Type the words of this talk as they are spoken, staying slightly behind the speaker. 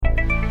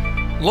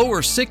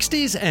Lower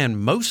 60s and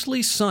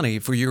mostly sunny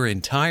for your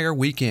entire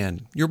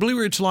weekend. Your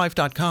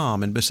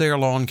BlueRidgeLife.com and Becerra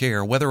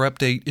Lawncare weather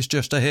update is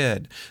just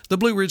ahead. The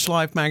Blue Ridge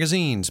Life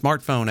magazine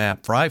smartphone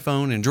app for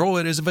iPhone and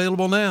Android is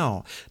available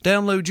now.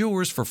 Download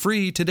yours for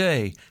free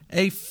today.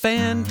 A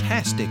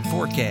fantastic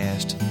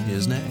forecast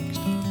is next.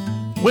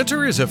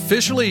 Winter is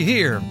officially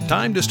here.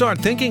 Time to start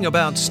thinking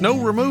about snow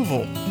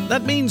removal.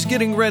 That means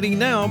getting ready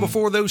now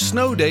before those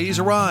snow days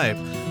arrive.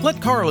 Let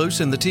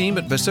Carlos and the team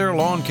at Becerra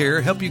Lawn Care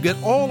help you get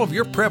all of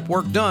your prep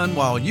work done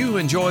while you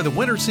enjoy the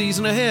winter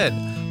season ahead.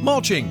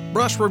 Mulching,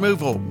 brush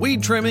removal,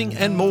 weed trimming,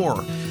 and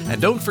more.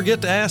 And don't forget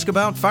to ask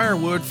about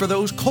firewood for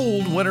those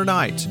cold winter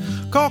nights.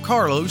 Call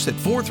Carlos at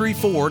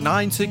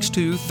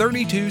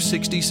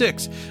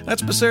 434-962-3266.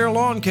 That's Becerra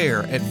Lawn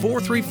Care at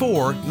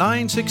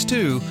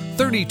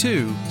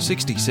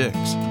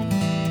 434-962-3266.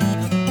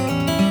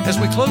 As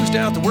we closed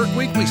out the work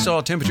week, we saw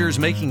temperatures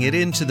making it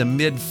into the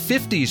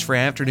mid-50s for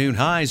afternoon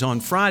highs on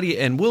Friday,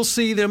 and we'll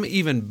see them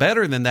even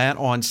better than that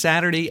on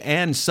Saturday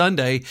and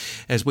Sunday.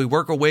 As we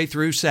work our way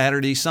through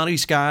Saturday, sunny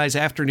skies,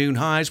 afternoon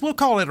highs, we'll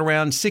call it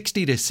around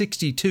 60 to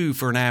 62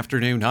 for an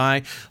afternoon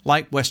high.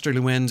 Light westerly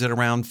winds at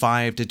around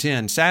 5 to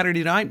 10.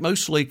 Saturday night,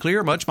 mostly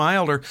clear, much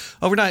milder.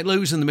 Overnight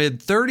lows in the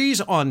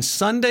mid-30s. On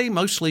Sunday,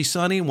 mostly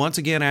sunny. Once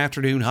again,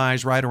 afternoon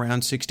highs right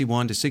around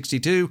 61 to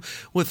 62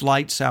 with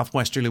light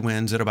southwesterly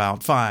winds at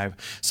about 5.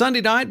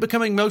 Sunday night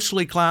becoming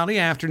mostly cloudy,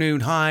 afternoon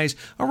highs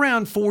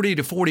around 40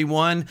 to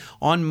 41.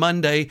 On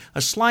Monday,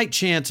 a slight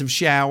chance of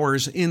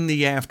showers in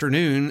the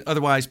afternoon,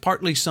 otherwise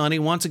partly sunny,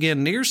 once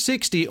again near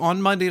 60.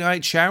 On Monday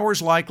night,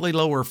 showers likely,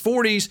 lower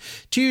 40s.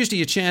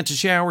 Tuesday, a chance of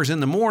showers in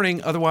the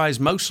morning, otherwise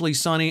mostly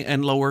sunny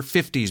and lower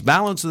 50s.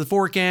 Balance of the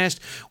forecast: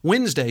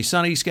 Wednesday,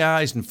 sunny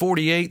skies and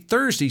 48.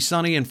 Thursday,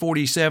 sunny and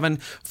 47.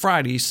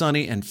 Friday,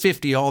 sunny and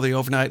 50. All the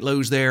overnight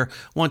lows there.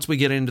 Once we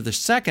get into the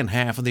second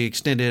half of the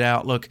extended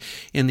outlook,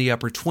 in the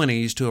upper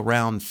 20s to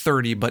around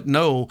 30, but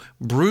no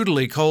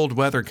brutally cold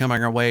weather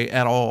coming our way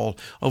at all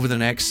over the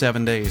next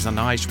 7 days. A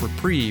nice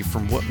reprieve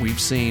from what we've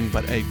seen,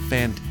 but a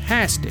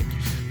fantastic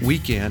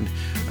weekend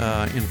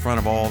in front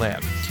of all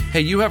that.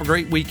 Hey, you have a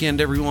great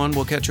weekend, everyone.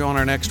 We'll catch you on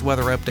our next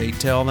weather update.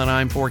 Till then,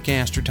 I'm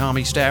forecaster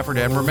Tommy Stafford,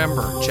 and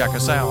remember, check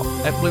us out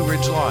at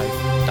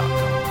BlueRidgeLife.com.